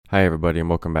Hi, everybody, and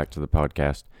welcome back to the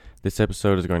podcast. This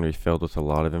episode is going to be filled with a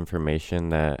lot of information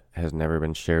that has never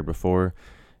been shared before,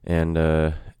 and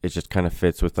it just kind of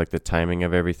fits with like the timing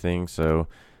of everything. So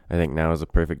I think now is the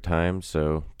perfect time.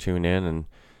 So tune in and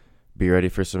be ready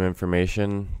for some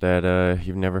information that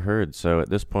you've never heard. So at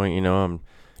this point, I'm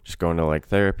just going to like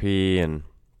therapy and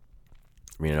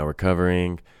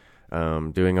recovering,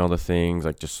 doing all the things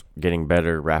like just getting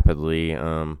better rapidly.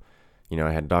 I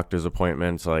had doctor's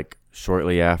appointments like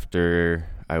shortly after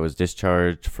I was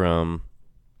discharged from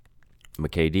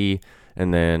McKD,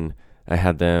 and then I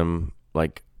had them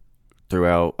like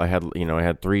throughout. I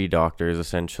had three doctors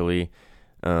essentially,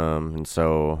 and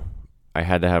so I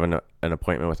had to have an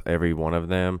appointment with every one of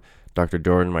them. Dr.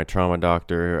 Jordan, my trauma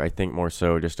doctor, I think more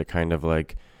so just to kind of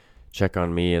like check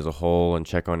on me as a whole and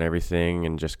check on everything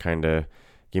and just kind of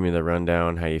give me the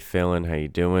rundown. How you feeling? How you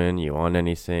doing? You on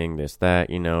anything? This, that,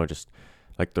 just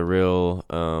like the real,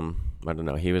 I don't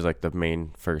know. He was like the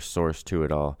main first source to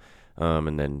it all.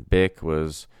 And then Bick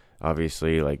was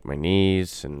obviously like my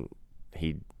knees, and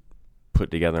he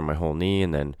put together my whole knee.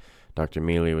 And then Dr.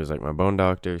 Mealy was like my bone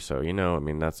doctor. So,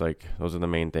 that's like, those are the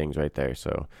main things right there.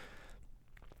 So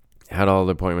had all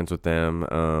the appointments with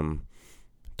them.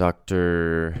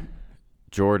 Dr.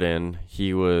 Jordan,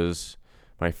 he was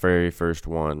my very first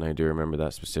one. I do remember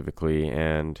that specifically.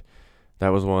 And that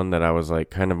was one that I was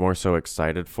like kind of more so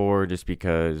excited for, just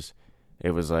because it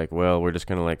was like, well, we're just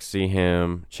going to like see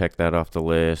him, check that off the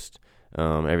list.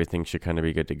 Everything should kind of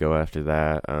be good to go after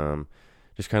that.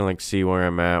 Just kind of like see where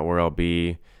I'm at, where I'll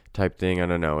be type thing. I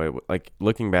don't know. It, like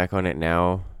looking back on it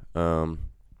now,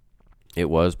 it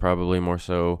was probably more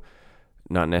so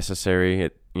not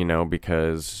necessary,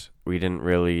 because we didn't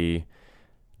really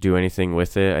do anything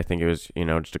with it. I think it was,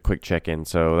 just a quick check-in.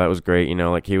 So that was great.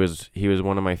 Like he was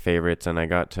one of my favorites, and I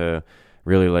got to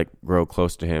really like grow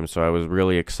close to him. So I was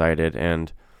really excited.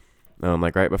 And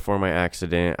like right before my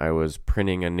accident, I was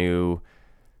printing a new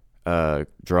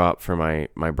drop for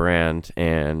my brand.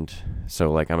 And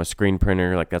so like I'm a screen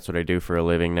printer, like that's what I do for a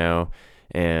living now.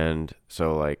 And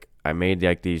so like I made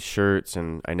like these shirts,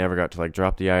 and I never got to like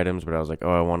drop the items, but I was like,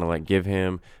 oh, I want to like give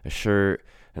him a shirt.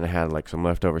 And I had like some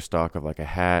leftover stock of like a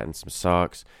hat and some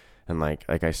socks. And like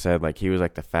I said, like he was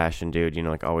like the fashion dude,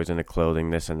 like always into clothing,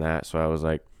 this and that. So I was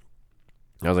like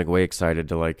way excited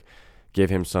to like give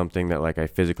him something that like I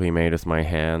physically made with my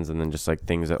hands, and then just like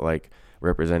things that like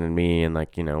represented me and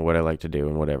like, what I like to do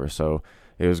and whatever. So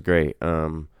it was great.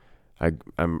 I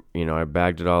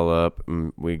bagged it all up,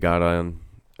 and we got in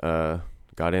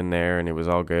there, and it was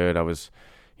all good. I was,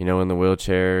 in the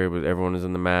wheelchair. Everyone was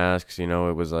in the masks.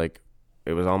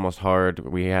 It was almost hard.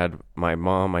 We had my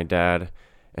mom, my dad,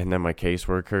 and then my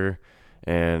caseworker,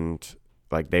 and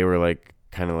like they were like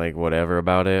kind of like whatever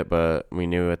about it, but we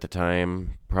knew at the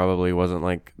time probably wasn't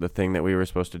like the thing that we were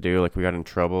supposed to do. Like we got in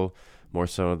trouble more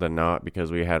so than not,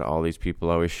 because we had all these people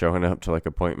always showing up to like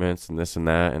appointments and this and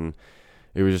that, and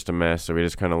it was just a mess. So we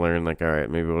just kind of learned like, all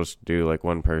right, maybe we'll just do like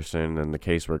one person, and the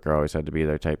caseworker always had to be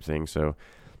there type thing. So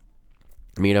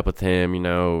meet up with him,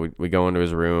 we go into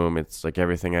his room. It's like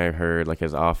everything I heard, like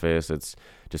his office, it's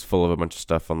just full of a bunch of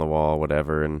stuff on the wall,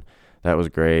 whatever. And that was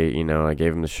great. I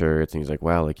gave him the shirts, and he's like,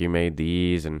 wow, like you made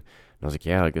these. And I was like,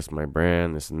 yeah, like this is my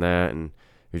brand, this and that. And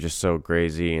it was just so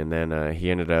crazy. And then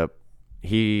he ended up,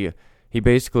 he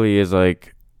basically is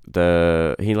like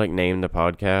he like named the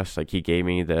podcast. Like he gave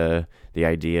me the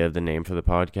idea of the name for the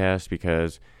podcast,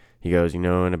 because he goes, in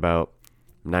about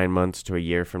 9 months to a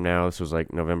year from now, this was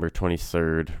like November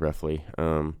 23rd, roughly,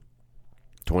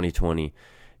 2020.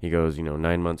 He goes,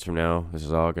 9 months from now, this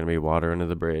is all going to be water under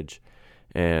the bridge.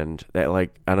 And that,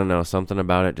 like, I don't know, something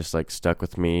about it just like stuck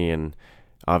with me. And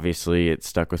obviously it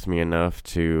stuck with me enough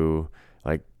to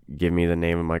like give me the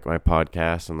name of like my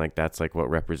podcast. And like, that's like what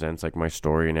represents like my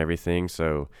story and everything.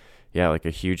 So yeah, like a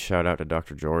huge shout out to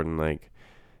Dr. Jordan. Like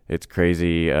it's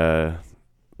crazy.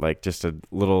 Like just a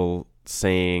little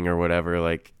saying or whatever,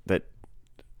 like that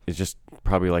is just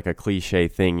probably like a cliche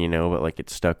thing, but like it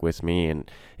stuck with me, and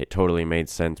it totally made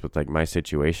sense with like my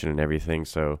situation and everything.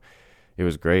 So it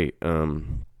was great.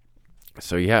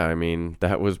 So yeah,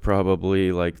 that was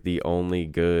probably like the only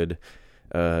good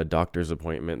doctor's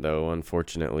appointment though,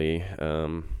 unfortunately.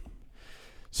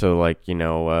 So like,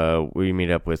 we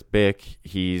meet up with Bick.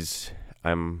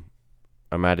 I'm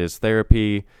at his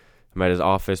therapy. I'm at his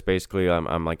office, basically.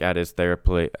 I'm like at his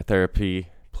therapy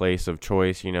place of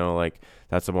choice, like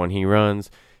that's the one he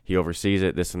runs. He oversees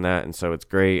it, this and that. And so it's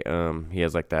great. He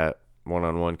has like that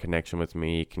one-on-one connection with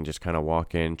me. He can just kind of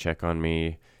walk in, check on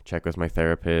me, check with my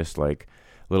therapist, like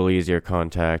a little easier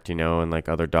contact, and like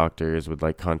other doctors would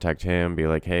like contact him, be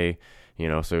like, hey,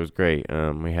 so it was great.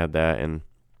 We had that, and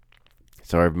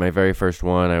So my very first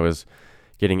one, I was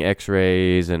getting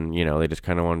x-rays, and they just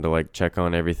kind of wanted to like check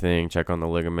on everything, check on the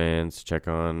ligaments, check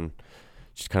on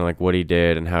just kind of like what he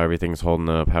did and how everything's holding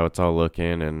up, how it's all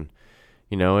looking. And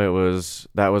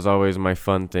that was always my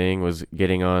fun thing, was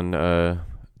getting on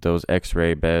those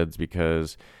x-ray beds,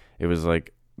 because it was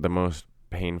like the most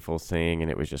painful thing, and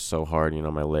it was just so hard.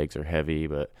 My legs are heavy,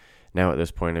 but now at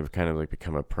this point I've kind of like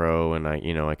become a pro, and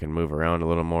I can move around a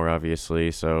little more,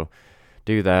 obviously, so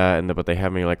do that. But they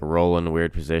have me like roll in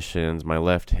weird positions. My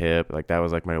left hip, like that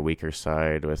was like my weaker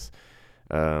side, with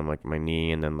like my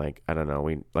knee, and then like I don't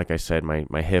know, like I said,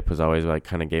 my hip was always like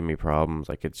kind of gave me problems.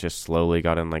 Like it's just slowly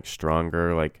gotten like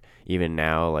stronger. Like even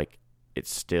now, like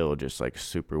it's still just like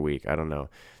super weak. I don't know,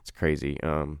 it's crazy.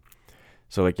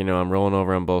 So like I'm rolling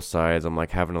over on both sides. I'm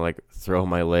like having to like throw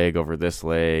my leg over this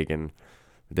leg and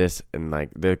this, and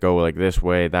like they go like this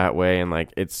way, that way, and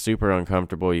like it's super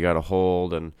uncomfortable. You got to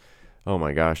hold, and oh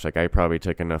my gosh, like I probably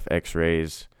took enough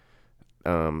x-rays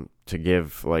to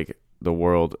give like the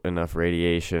world enough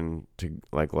radiation to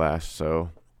like last.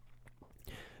 So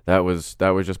that was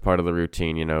just part of the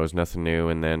routine. It was nothing new.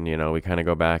 And then we kind of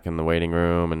go back in the waiting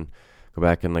room and go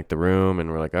back in like the room, and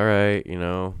we're like, all right,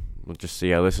 we'll just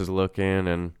see how this is looking.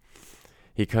 And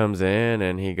he comes in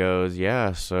and he goes,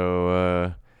 yeah,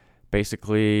 so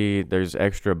basically there's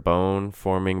extra bone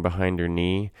forming behind your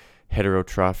knee,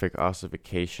 heterotrophic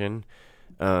ossification,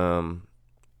 and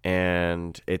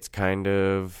it's kind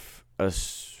of a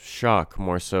shock,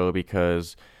 more so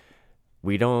because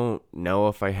we don't know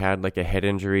if I had like a head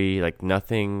injury. Like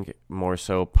nothing more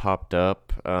so popped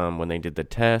up when they did the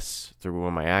tests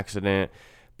through my accident,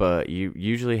 but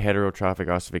usually heterotrophic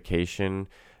ossification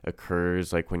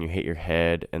occurs like when you hit your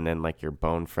head, and then like your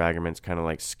bone fragments kind of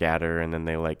like scatter, and then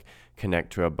they like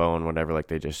connect to a bone, whatever, like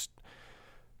they just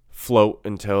float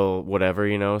until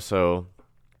whatever, so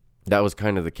that was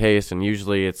kind of the case. And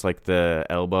usually it's like the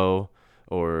elbow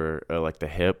or like the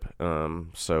hip,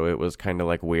 so it was kind of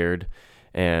like weird.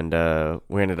 And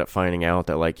we ended up finding out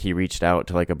that like he reached out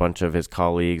to like a bunch of his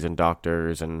colleagues and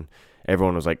doctors, and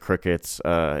everyone was like crickets.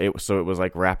 It was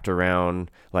like wrapped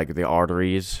around like the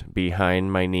arteries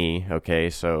behind my knee. Okay,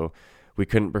 so we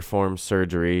couldn't perform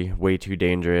surgery. Way too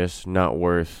dangerous. Not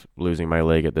worth losing my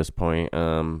leg at this point.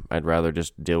 I'd rather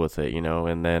just deal with it,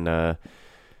 And then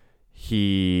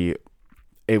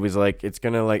it was like it's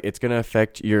gonna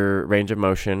affect your range of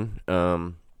motion.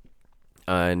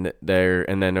 And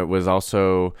then it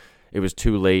was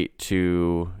too late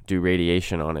to do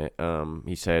radiation on it.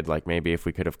 He said like maybe if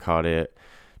we could have caught it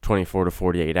 24 to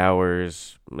 48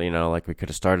 hours, like we could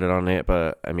have started on it.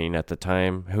 But I mean, at the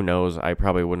time, who knows? I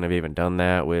probably wouldn't have even done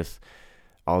that with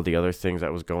all the other things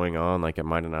that was going on. Like it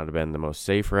might not have been the most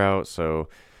safe route. So,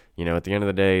 at the end of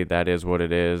the day, that is what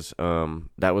it is.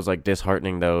 That was like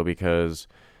disheartening though, because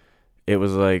it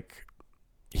was like,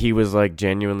 he was like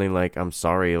genuinely like, I'm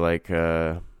sorry. Like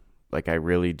I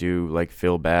really do like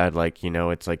feel bad. Like,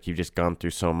 it's like you've just gone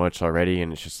through so much already,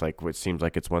 and it's just like, it seems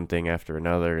like it's one thing after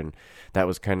another. And that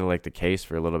was kind of like the case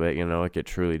for a little bit, like it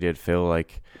truly did feel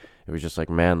like it was just like,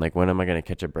 man, like when am I going to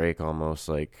catch a break? Almost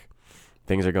like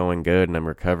things are going good and I'm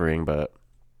recovering, but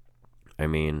I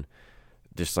mean,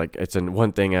 just like it's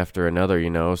one thing after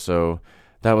another, so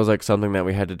that was like something that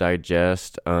we had to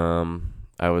digest.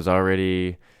 I was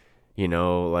already,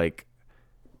 like,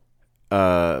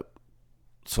 so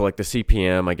like the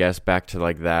CPM, I guess, back to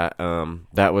like that,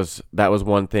 that was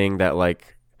one thing that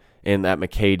like in that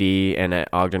McKay and at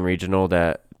Ogden Regional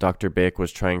that Dr. Bick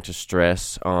was trying to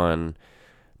stress on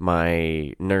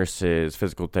my nurses,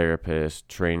 physical therapists,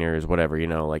 trainers, whatever,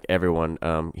 like everyone.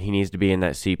 He needs to be in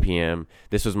that CPM.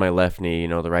 This was my left knee,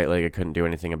 the right leg, I couldn't do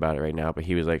anything about it right now, but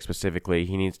he was like, specifically,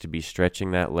 he needs to be stretching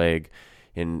that leg,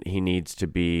 and he needs to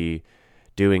be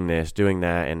doing this, doing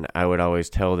that. And I would always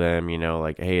tell them,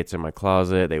 like, hey, it's in my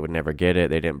closet. They would never get it.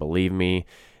 They didn't believe me.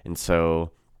 And so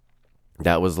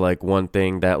that was like one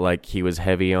thing that like he was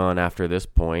heavy on after this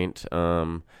point.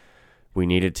 We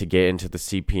needed to get into the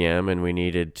CPM, and we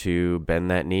needed to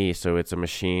bend that knee. So it's a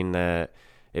machine that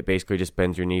it basically just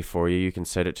bends your knee for you. You can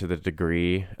set it to the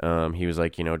degree. He was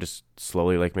like, just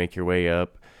slowly like make your way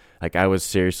up. Like I was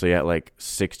seriously at like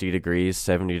 60 degrees,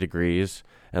 70 degrees.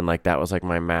 And like that was like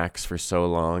my max for so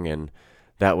long. And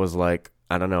that was like,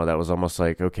 I don't know, that was almost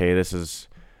like, okay, this is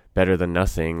better than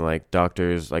nothing. Like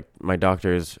my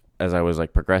doctors, as I was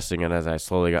like progressing and as I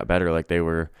slowly got better, like they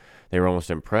were almost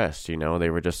impressed, they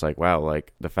were just like, wow,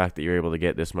 like the fact that you're able to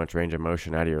get this much range of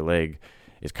motion out of your leg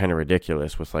is kind of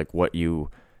ridiculous with like what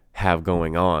you have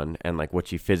going on and like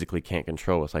what you physically can't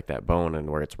control with like that bone and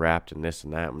where it's wrapped and this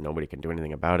and that, and nobody can do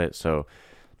anything about it. So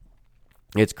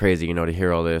it's crazy, to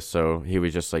hear all this. So he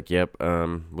was just like, yep,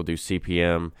 we'll do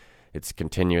CPM. It's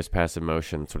continuous passive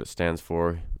motion. That's what it stands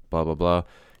for. Blah, blah, blah.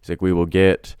 He's like, we'll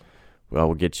get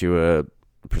you a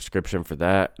prescription for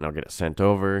that, and I'll get it sent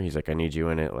over. He's like, I need you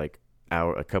in it like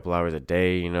a couple hours a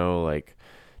day, like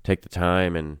take the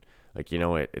time, and like,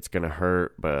 it's going to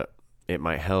hurt, but it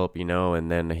might help,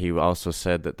 and then he also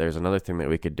said that there's another thing that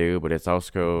we could do, but it's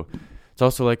also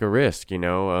like a risk,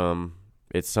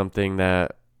 it's something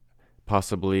that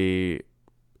possibly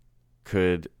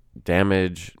could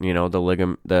damage, the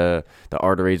ligament, the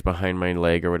arteries behind my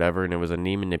leg or whatever. And it was a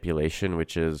knee manipulation,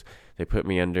 which is they put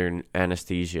me under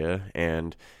anesthesia,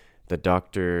 and the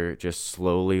doctor just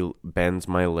slowly bends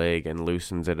my leg and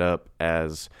loosens it up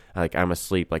as like I'm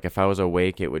asleep. Like if I was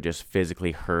awake, it would just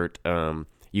physically hurt.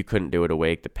 You couldn't do it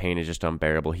awake. The pain is just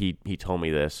unbearable. He told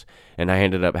me this, and I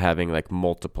ended up having like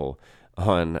multiple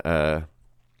on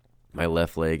my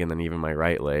left leg and then even my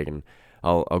right leg, and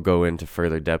I'll go into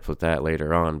further depth with that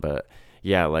later on. But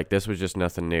yeah, like this was just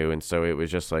nothing new, and so it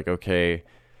was just like, okay,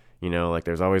 like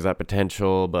there's always that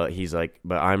potential, but he's like,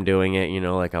 but I'm doing it,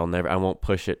 like I won't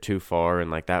push it too far.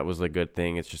 And like that was the good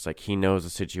thing. It's just like he knows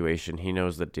the situation, he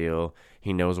knows the deal,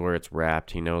 he knows where it's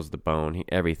wrapped, he knows the bone,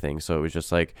 everything. So it was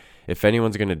just like, if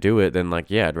anyone's gonna do it, then like,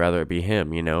 yeah, I'd rather it be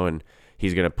him, and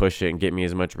he's gonna push it and get me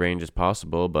as much range as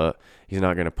possible, but he's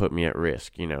not gonna put me at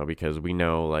risk, because we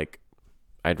know, like,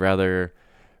 I'd rather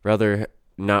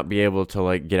not be able to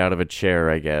like get out of a chair,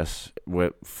 I guess,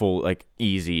 with full like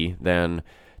easy than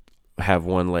have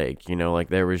one leg,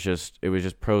 like it was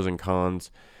just pros and cons,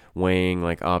 weighing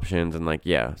like options, and like,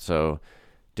 yeah, so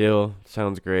deal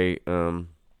sounds great.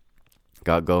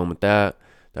 Got going with that.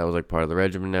 That was like part of the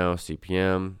regimen now.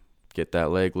 CPM, get that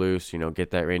leg loose,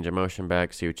 get that range of motion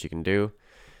back, see what you can do.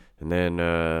 And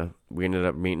then we ended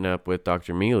up meeting up with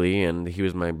Dr. Mealy, and he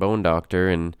was my bone doctor,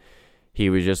 and he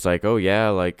was just like, oh yeah,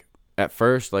 like at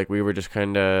first, like we were just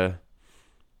kind of,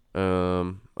 I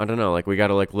don't know, like we got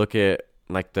to like look at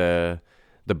like the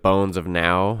bones of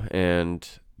now, and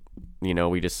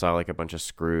we just saw like a bunch of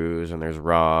screws, and there's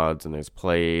rods, and there's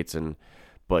plates, and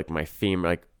like my femur,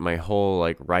 like my whole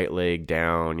like right leg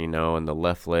down, and the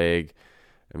left leg,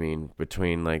 I mean,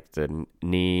 between like the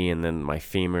knee and then my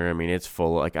femur, I mean, it's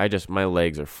full, like my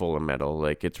legs are full of metal.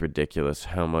 Like it's ridiculous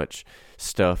how much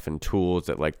stuff and tools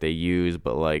that like they use.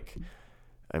 But like,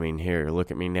 I mean, here,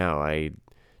 look at me now.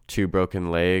 2 broken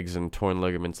legs and torn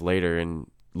ligaments later, and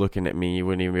looking at me, you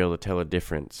wouldn't even be able to tell a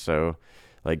difference. So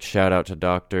like, shout out to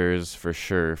doctors for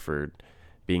sure for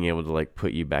being able to like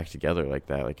put you back together like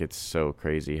that. Like it's so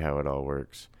crazy how it all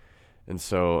works. And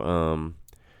so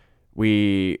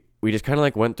we just kind of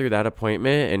like went through that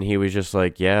appointment, and he was just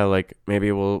like, yeah, like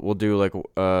maybe we'll do like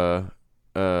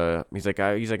he's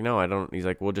like no, I don't. He's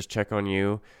like, we'll just check on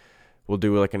you. We'll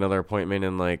do like another appointment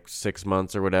in like 6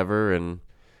 months or whatever, and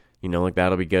like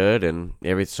that'll be good. And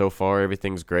so far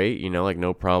everything's great, like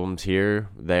no problems here,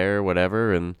 there,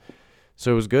 whatever. And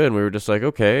so it was good. And we were just like,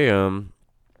 okay. And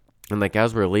like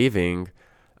as we're leaving,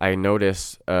 I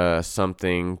noticed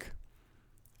something.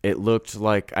 It looked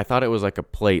like, I thought it was like a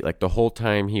plate. Like the whole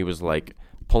time he was like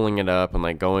pulling it up and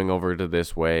like going over to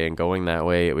this way and going that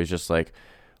way, it was just like,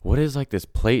 what is like this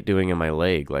plate doing in my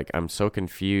leg? Like I'm so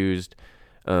confused.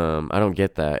 I don't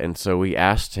get that. And so we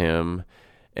asked him,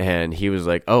 and he was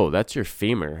like, oh, that's your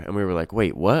femur. And we were like,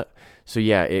 wait, what? So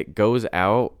yeah, it goes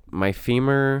out. My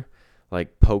femur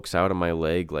like pokes out of my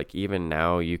leg. Like even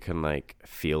now you can like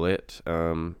feel it.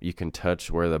 You can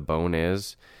touch where the bone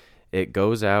is. It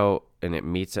goes out and it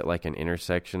meets at like an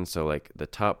intersection. So like the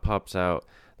top pops out,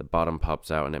 the bottom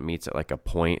pops out, and it meets at like a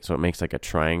point. So it makes like a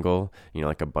triangle,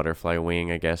 like a butterfly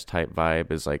wing, I guess, type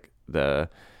vibe is like the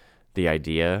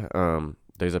idea.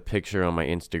 There's a picture on my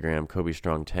Instagram, Kobe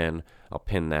Strong 10. I'll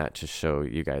pin that to show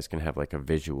you guys can have like a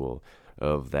visual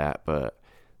of that. But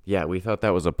yeah, we thought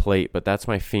that was a plate, but that's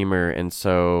my femur. And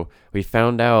so we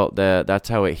found out that that's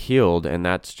how it healed. And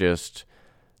that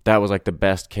was like the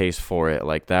best case for it.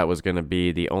 Like that was going to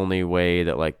be the only way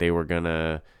that like they were going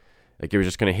to, like it was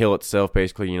just going to heal itself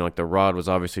basically. Like the rod was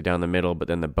obviously down the middle, but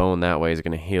then the bone that way is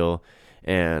going to heal.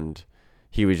 And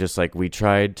he was just like, we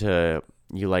tried to,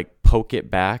 you like poke it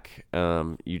back.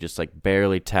 You just like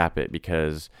barely tap it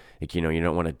because like, you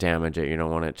don't want to damage it. You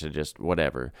don't want it to just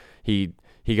whatever. He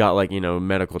got like,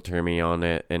 medical termy on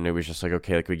it, and it was just like,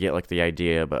 okay, like we get like the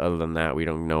idea, but other than that, we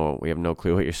don't know. We have no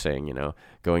clue what you're saying,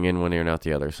 going in one ear and out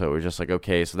the other. So it was just like,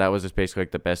 okay, so that was just basically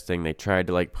like the best thing. They tried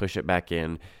to like push it back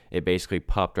in. It basically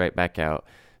popped right back out.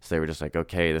 So they were just like,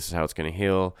 okay, this is how it's going to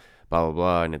heal, blah, blah,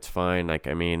 blah. And it's fine. Like,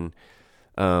 I mean,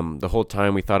 the whole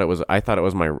time I thought it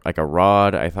was my, like a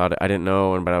rod. I didn't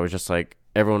know. But I was just like,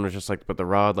 everyone was just like, but the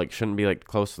rod like shouldn't be like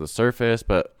close to the surface.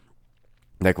 But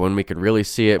like when we could really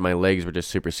see it, my legs were just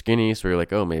super skinny. So we were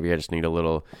like, oh, maybe I just need a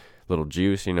little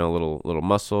juice, a little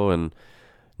muscle. And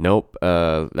nope,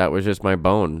 that was just my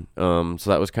bone. So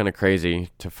that was kind of crazy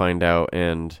to find out.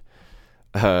 And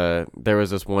there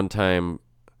was this one time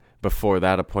before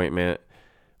that appointment,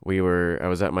 I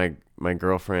was at my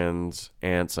girlfriend's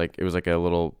aunt's, like it was like a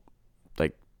little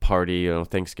like party,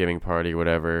 Thanksgiving party,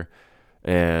 whatever.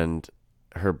 And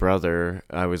her brother,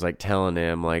 I was like telling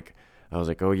him, like, I was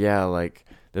like, oh yeah, like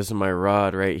this is my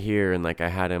rod right here. And like I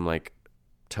had him like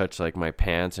touch like my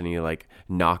pants, and he like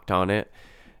knocked on it.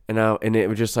 And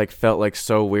it just like felt like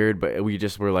so weird, but we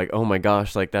just were like, oh my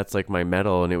gosh, like that's like my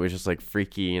metal. And it was just like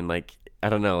freaky, and like, I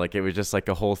don't know, like it was just like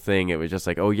a whole thing. It was just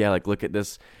like, oh yeah, like look at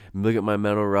this, look at my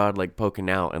metal rod like poking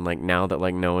out. And like now that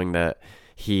like knowing that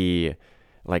he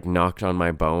like knocked on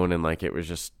my bone, and like it was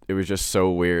just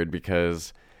so weird,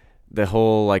 because the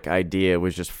whole like idea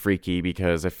was just freaky,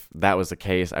 because if that was the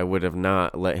case, I would have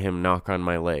not let him knock on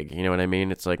my leg. You know what I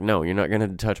mean? It's like, no, you're not going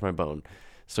to touch my bone.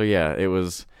 So yeah, it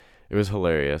was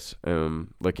hilarious,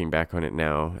 looking back on it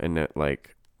now, and it,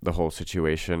 like the whole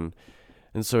situation.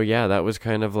 And so yeah, that was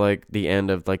kind of like the end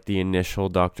of like the initial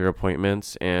doctor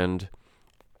appointments, and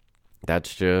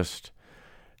that's just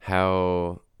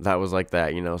how that was like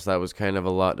that, so that was kind of a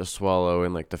lot to swallow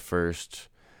in like the first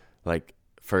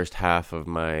half of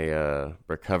my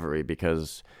recovery,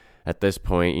 because at this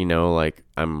point, like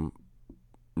I'm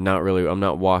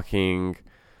not walking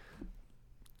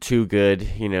too good,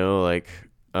 like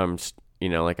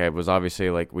like I was obviously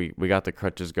like we got the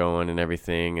crutches going and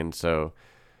everything, and so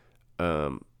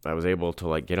I was able to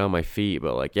like get on my feet,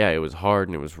 but like yeah, it was hard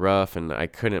and it was rough, and I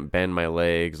couldn't bend my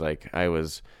legs. Like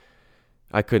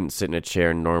I couldn't sit in a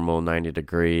chair normal 90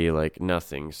 degree, like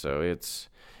nothing. So it's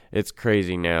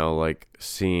crazy now, like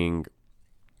seeing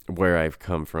where I've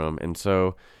come from. And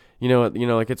so,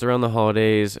 like it's around the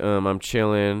holidays. I'm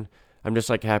chilling. I'm just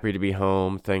like happy to be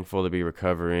home, thankful to be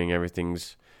recovering.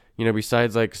 Everything's,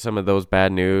 besides like some of those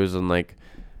bad news, and like,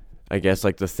 I guess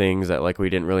like the things that like we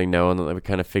didn't really know and that we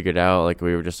kind of figured out, like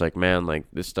we were just like, man, like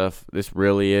this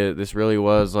really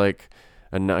was like,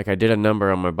 like I did a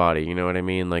number on my body. You know what I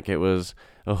mean? Like it was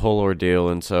a whole ordeal.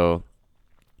 And so,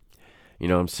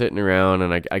 I'm sitting around,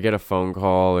 and I get a phone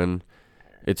call, and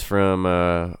it's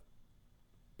from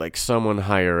like someone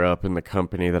higher up in the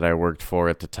company that I worked for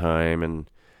at the time. And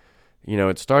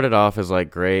it started off as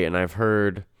like great, and I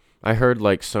heard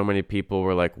like so many people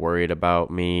were like worried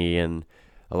about me, and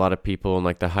a lot of people in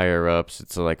like the higher ups,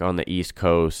 it's like on the East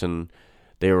Coast, and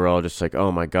they were all just like,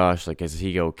 oh my gosh, like is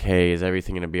he okay? Is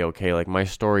everything gonna be okay? Like my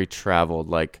story traveled,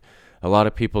 like a lot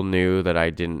of people knew that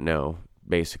I didn't know,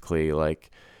 basically,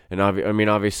 like. And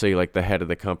obviously, like the head of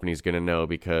the company is gonna know,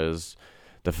 because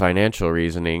the financial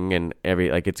reasoning and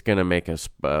it's gonna make a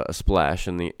splash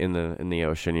in the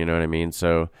ocean. You know what I mean?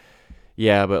 So,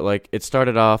 yeah. But like it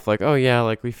started off like, oh yeah,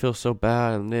 like we feel so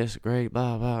bad and this great,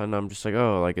 blah blah, and I'm just like,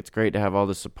 oh, like it's great to have all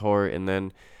the support. And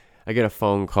then I get a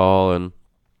phone call, and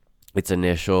it's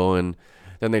initial, and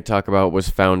then they talk about what was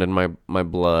found in my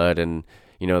blood, and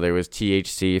there was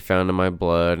THC found in my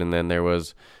blood, and then there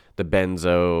was the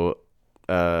benzo.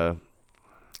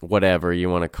 Whatever you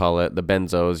want to call it, the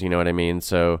benzos, you know what I mean?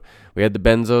 So we had the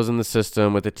benzos in the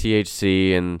system with the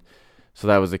THC, and so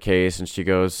that was the case. And she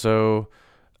goes, so,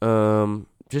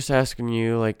 just asking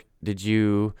you, like,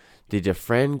 did a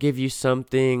friend give you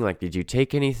something? Like, did you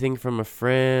take anything from a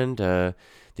friend?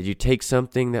 Did you take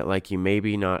something that like you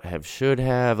maybe not have should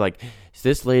have? Like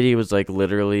this lady was like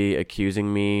literally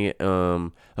accusing me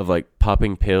of like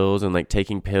popping pills and like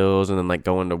taking pills and then like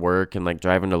going to work and like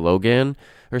driving to Logan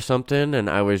or something. And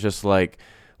I was just like,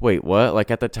 wait, what?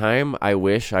 Like at the time, I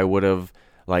wish I would have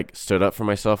like stood up for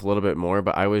myself a little bit more,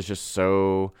 but I was just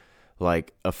so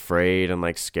like afraid and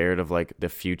like scared of like the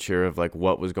future of like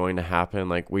what was going to happen.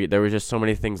 Like there was just so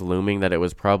many things looming that it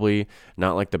was probably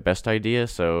not like the best idea.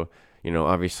 So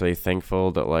obviously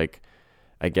thankful that like,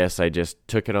 I guess I just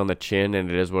took it on the chin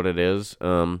and it is what it is.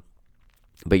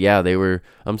 But yeah,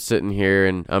 I'm sitting here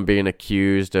and I'm being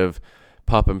accused of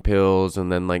popping pills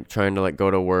and then like trying to like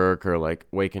go to work or like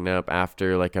waking up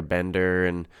after like a bender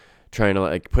and trying to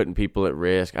like putting people at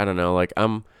risk. I don't know. Like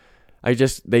they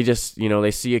just,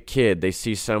 they see a kid, they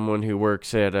see someone who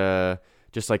works at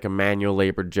just like a manual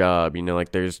labor job,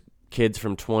 like there's kids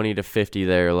from 20 to 50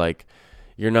 there. Like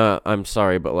I'm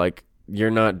sorry, but like,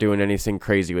 you're not doing anything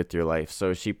crazy with your life.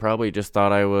 So she probably just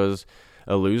thought I was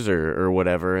a loser or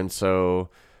whatever. And so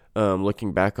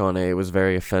looking back on it, it was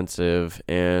very offensive.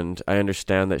 And I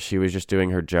understand that she was just doing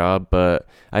her job, but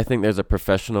I think there's a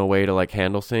professional way to like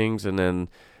handle things. And then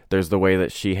there's the way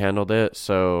that she handled it.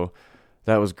 So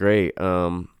That was great.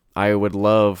 I would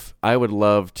love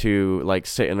to like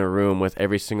sit in a room with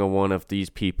every single one of these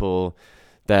people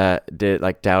that did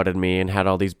like doubted me and had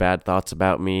all these bad thoughts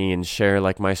about me, and share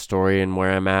like my story and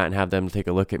where I'm at, and have them take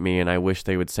a look at me. And I wish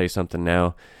they would say something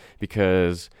now,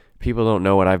 because people don't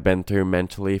know what I've been through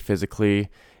mentally, physically,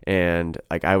 and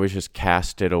like I was just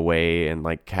casted away and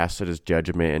like casted as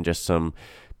judgment and just some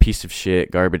piece of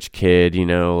shit garbage kid,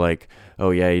 like,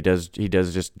 oh yeah, he does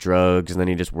just drugs, and then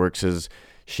he just works his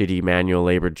shitty manual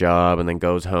labor job and then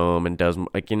goes home and does,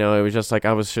 like, it was just like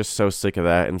I was just so sick of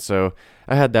that. And so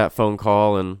I had that phone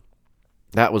call, and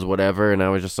that was whatever, and I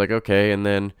was just like, okay. And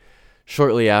then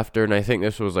shortly after, and I think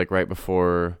this was like right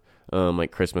before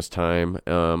like Christmas time,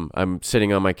 I'm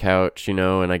sitting on my couch, and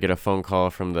I get a phone call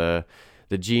from the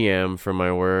GM from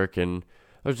my work. And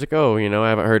I was like, oh, I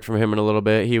haven't heard from him in a little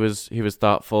bit. He was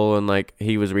thoughtful, and like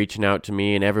he was reaching out to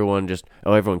me, and everyone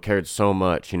cared so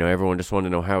much. Everyone just wanted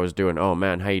to know how I was doing. Oh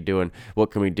man, how you doing?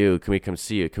 What can we do? Can we come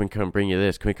see you? Can we come bring you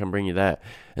this? Can we come bring you that?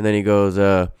 And then he goes,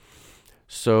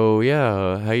 so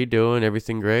yeah, how you doing?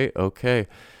 Everything great? Okay.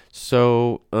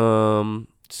 So,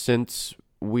 since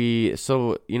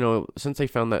they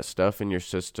found that stuff in your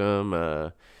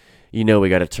system, we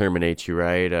got to terminate you,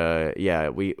 right? Yeah,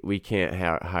 we can't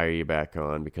hire you back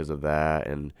on because of that.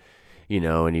 And he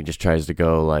just tries to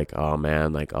go like, oh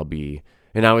man, like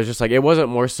and I was just like, it wasn't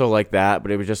more so like that,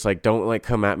 but it was just like, don't like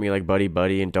come at me like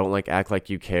buddy, and don't like act like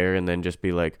you care, and then just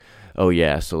be like, oh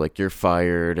yeah, so like you're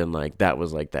fired, and like that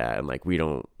was like that, and like we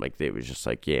don't, like they was just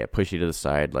like, yeah, push you to the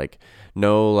side, like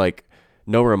no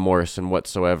remorse and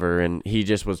whatsoever. And he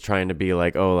just was trying to be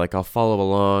like, oh, like I'll follow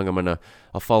along,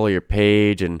 I'll follow your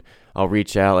page, and I'll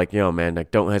reach out, like, man,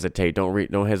 like don't hesitate to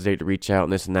reach out,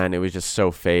 and this and that. And it was just so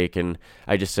fake. And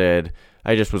I just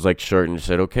was like short and just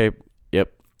said, okay,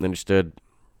 yep, understood,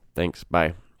 thanks,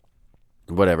 bye,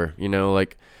 whatever,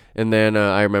 like. And then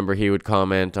I remember he would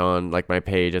comment on like my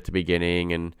page at the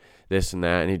beginning and this and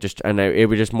that, and it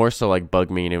would just more so like bug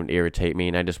me, and it would irritate me,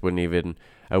 and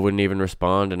I wouldn't even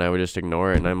respond, and I would just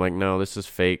ignore it. And I'm like, no, this is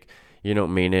fake. You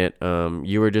don't mean it.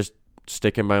 You were just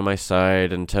sticking by my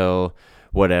side until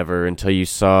you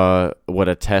saw what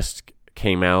a test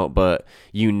came out, but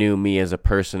you knew me as a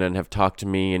person and have talked to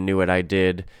me and knew what I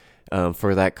did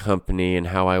for that company and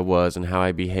how I was and how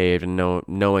I behaved, and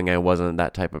knowing I wasn't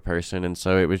that type of person. And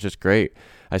so it was just great.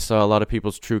 I saw a lot of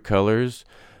people's true colors.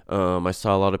 I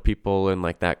saw a lot of people in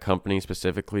like that company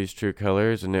specifically's true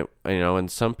colors, and and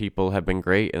some people have been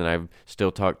great, and I've still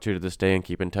talked to this day and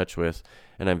keep in touch with,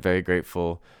 and I'm very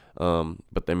grateful.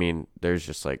 But I mean, there's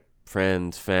just like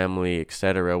friends, family,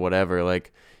 etc., whatever,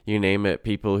 like you name it,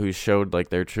 people who showed like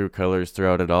their true colors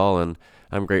throughout it all, and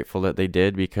I'm grateful that they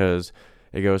did, because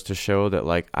it goes to show that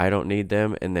like I don't need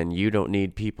them, and then you don't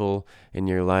need people in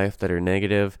your life that are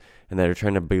negative and that are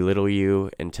trying to belittle you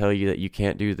and tell you that you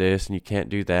can't do this and you can't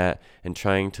do that, and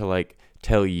trying to like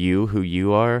tell you who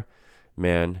you are.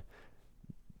 Man,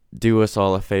 do us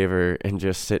all a favor and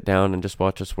just sit down and just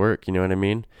watch us work. You know what I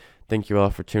mean? Thank you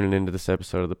all for tuning into this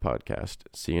episode of the podcast.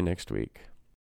 See you next week.